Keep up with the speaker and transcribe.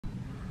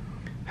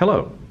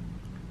Hello.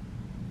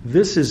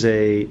 This is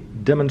a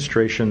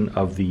demonstration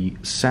of the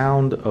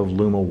sound of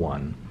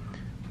Luma-1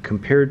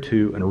 compared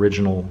to an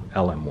original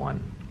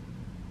LM-1.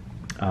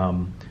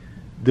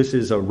 This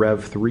is a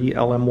Rev 3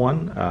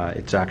 LM-1.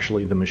 It's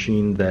actually the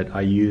machine that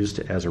I used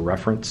as a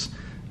reference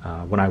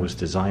when I was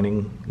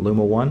designing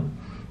Luma-1.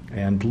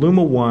 And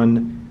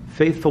Luma-1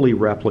 faithfully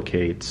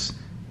replicates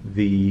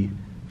the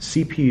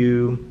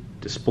CPU,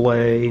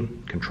 display,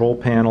 control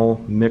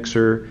panel,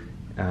 mixer,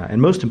 and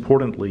most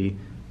importantly,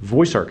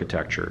 voice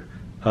architecture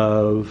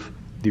of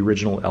the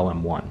original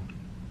LM-1.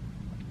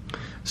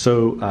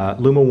 So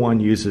Luma-1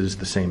 uses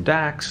the same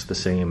DACs, the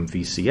same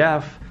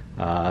VCF,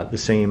 the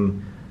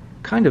same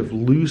kind of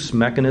loose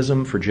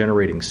mechanism for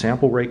generating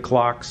sample rate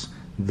clocks,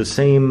 the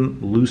same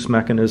loose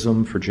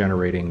mechanism for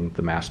generating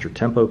the master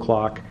tempo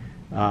clock,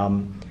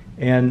 and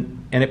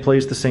it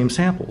plays the same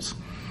samples.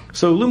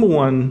 So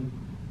Luma-1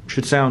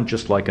 should sound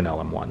just like an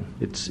LM-1.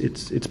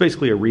 It's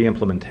basically a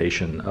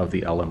re-implementation of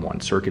the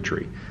LM-1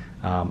 circuitry.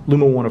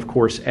 Luma-1, of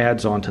course,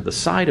 adds on to the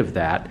side of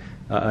that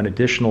an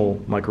additional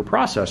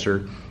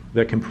microprocessor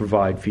that can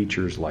provide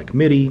features like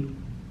MIDI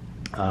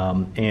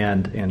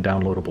and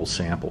downloadable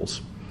samples.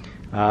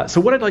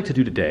 So what I'd like to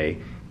do today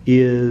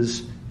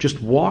is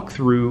just walk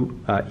through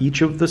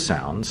each of the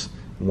sounds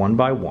one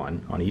by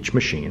one on each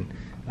machine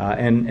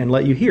and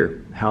let you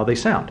hear how they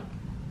sound.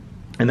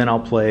 And then I'll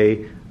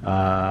play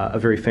a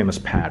very famous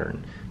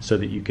pattern so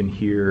that you can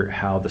hear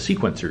how the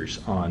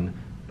sequencers on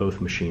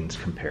both machines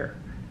compare.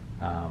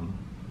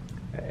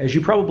 As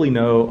you probably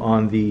know,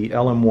 on the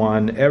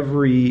LM-1,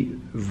 every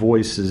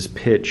voice's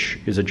pitch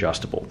is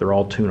adjustable. They're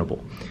all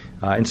tunable.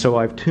 And so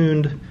I've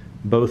tuned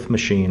both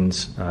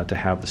machines to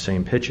have the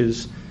same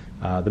pitches.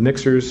 The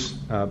mixers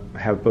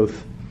have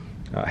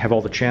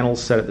all the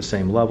channels set at the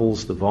same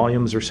levels. The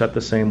volumes are set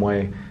the same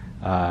way.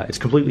 It's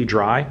completely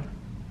dry.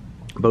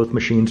 Both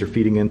machines are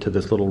feeding into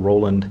this little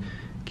Roland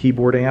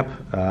keyboard amp,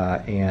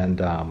 and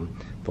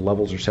the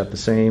levels are set the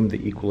same.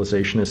 The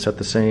equalization is set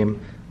the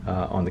same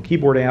on the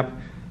keyboard amp.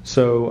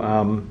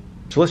 So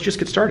let's just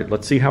get started.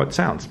 Let's see how it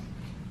sounds.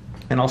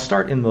 And I'll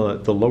start in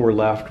the lower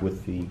left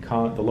with the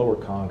lower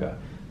conga.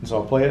 And so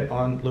I'll play it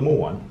on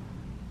Luma-1,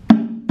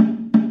 and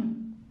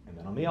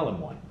then on the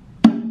LM-1.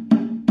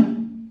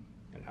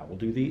 And I will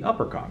do the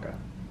upper conga.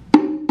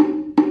 And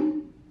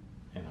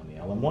on the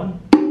LM-1.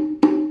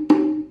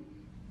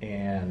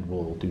 And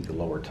we'll do the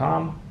lower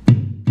tom.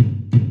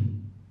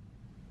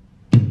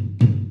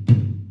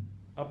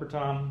 Upper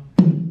tom.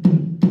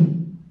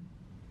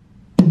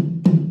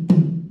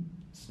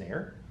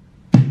 Snare.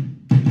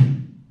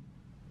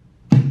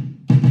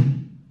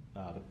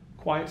 The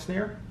quiet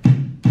snare.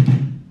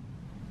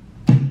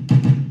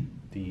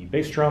 The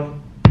bass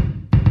drum.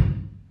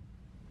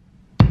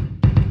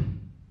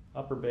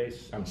 Upper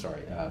bass,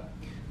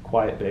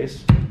 quiet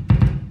bass.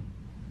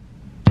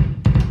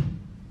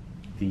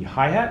 The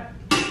hi-hat.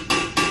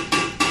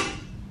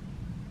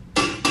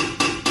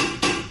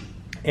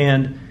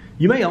 And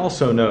you may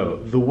also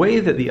know the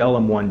way that the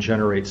LM-1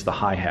 generates the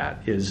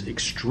hi-hat is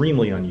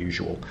extremely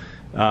unusual.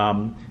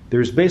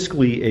 There's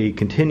basically a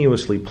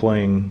continuously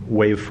playing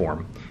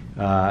waveform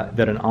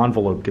that an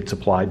envelope gets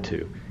applied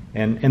to.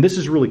 And this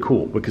is really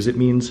cool because it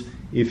means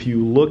if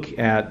you look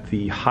at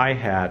the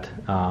hi-hat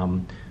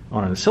on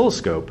an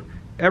oscilloscope,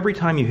 every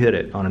time you hit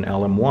it on an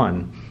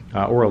LM-1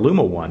 or a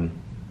Luma-1,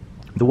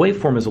 the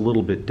waveform is a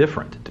little bit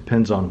different. It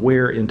depends on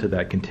where into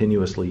that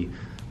continuously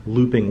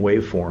looping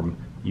waveform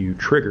you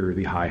trigger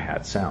the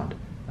hi-hat sound.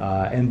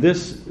 And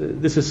this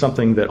is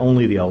something that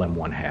only the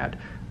LM-1 had.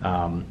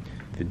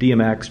 The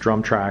DMX,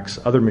 drum tracks,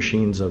 other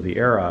machines of the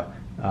era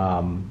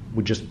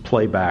would just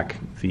play back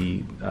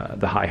the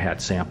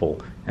hi-hat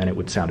sample, and it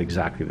would sound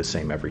exactly the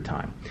same every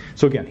time.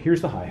 So again,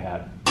 here's the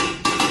hi-hat.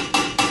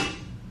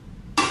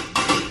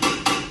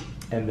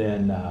 And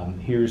then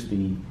here's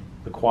the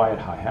quiet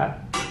hi-hat.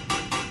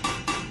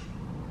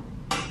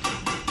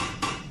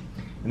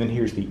 And then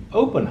here's the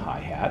open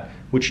hi-hat,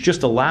 which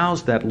just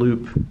allows that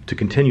loop to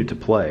continue to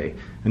play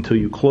until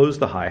you close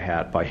the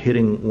hi-hat by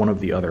hitting one of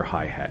the other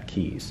hi-hat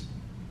keys.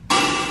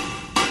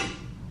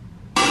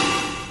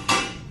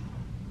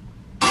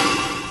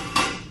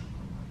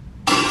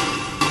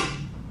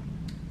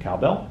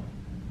 Cowbell.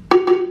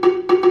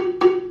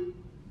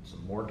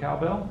 Some more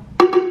cowbell.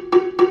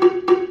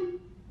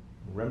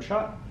 Rim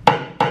shot.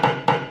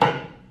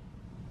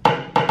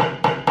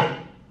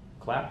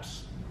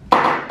 Claps.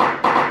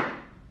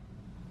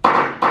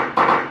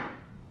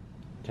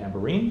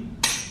 Tambourine.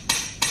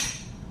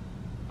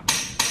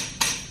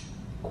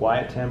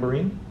 Quiet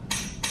tambourine.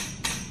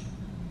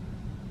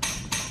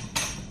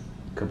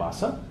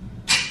 Cabasa.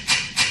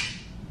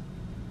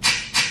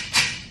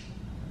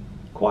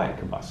 Quiet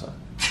cabasa.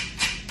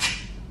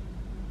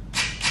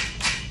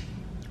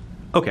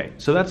 Okay,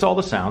 so that's all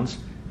the sounds.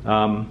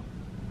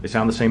 They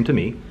sound the same to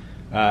me.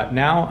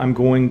 Now I'm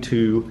going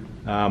to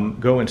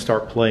go and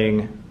start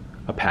playing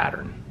a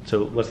pattern.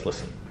 So let's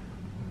listen.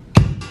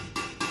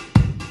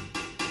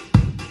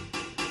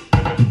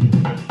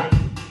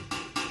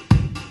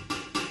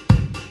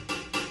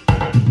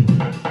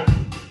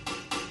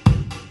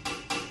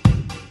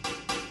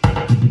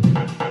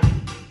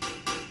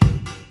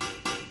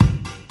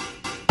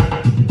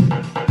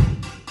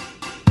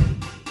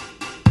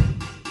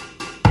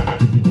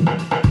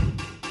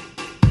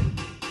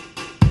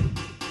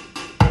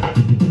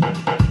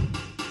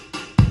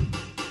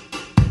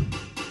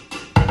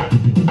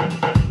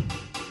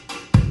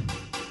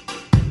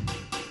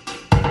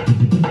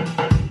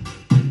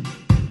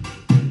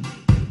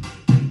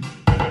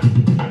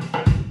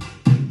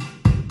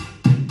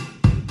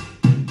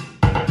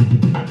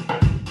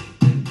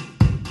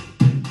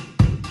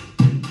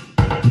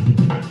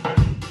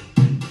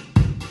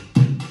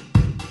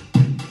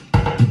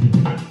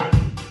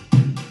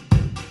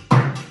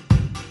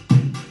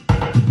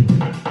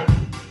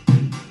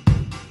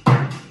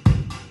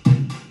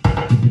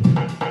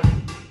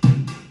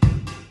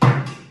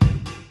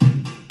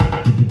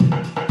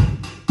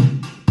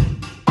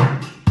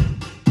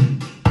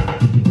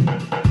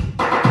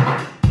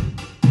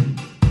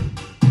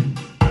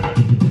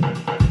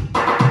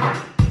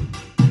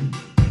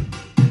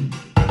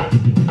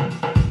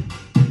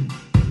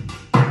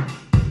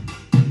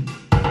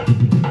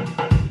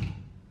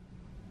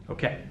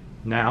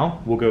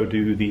 Now we'll go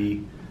do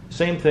the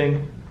same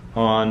thing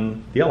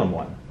on the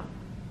LM-1.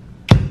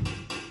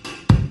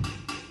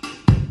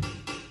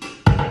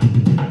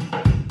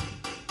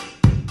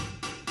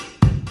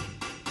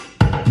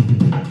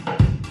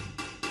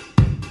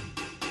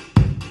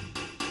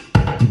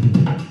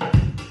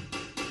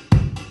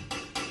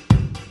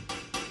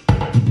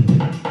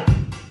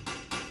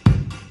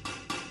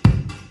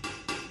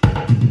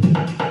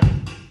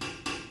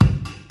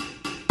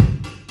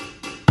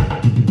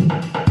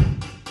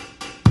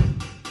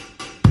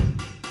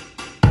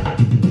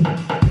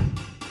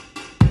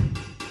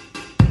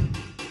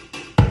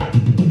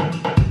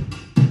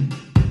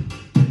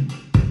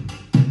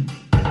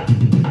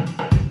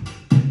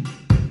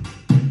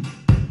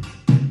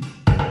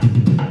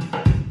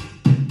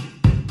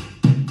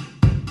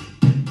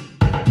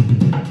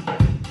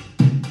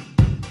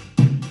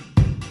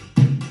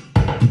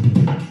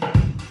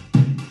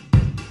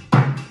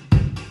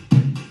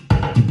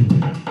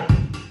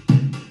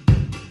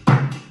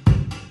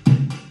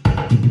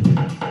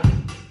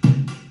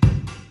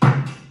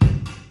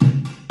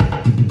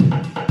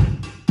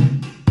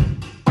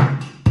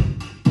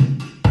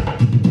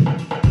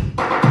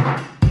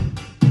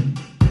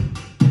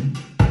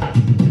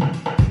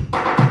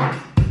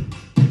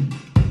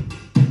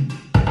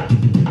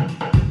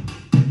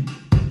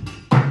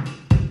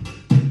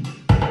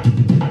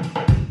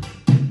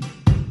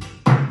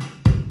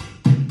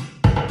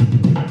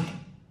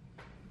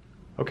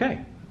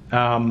 Okay,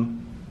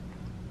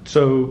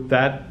 so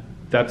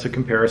that's a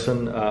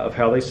comparison of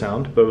how they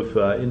sound, both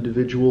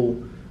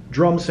individual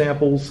drum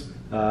samples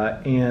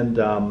and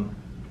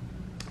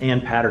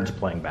patterns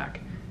playing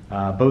back.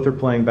 Both are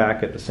playing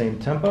back at the same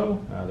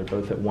tempo. They're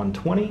both at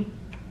 120,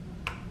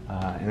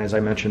 and as I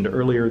mentioned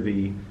earlier,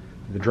 the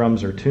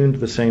drums are tuned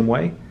the same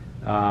way.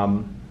 I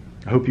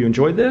hope you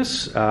enjoyed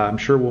this. I'm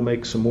sure we'll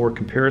make some more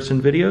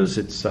comparison videos.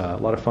 It's a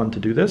lot of fun to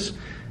do this,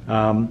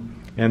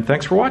 and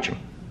thanks for watching.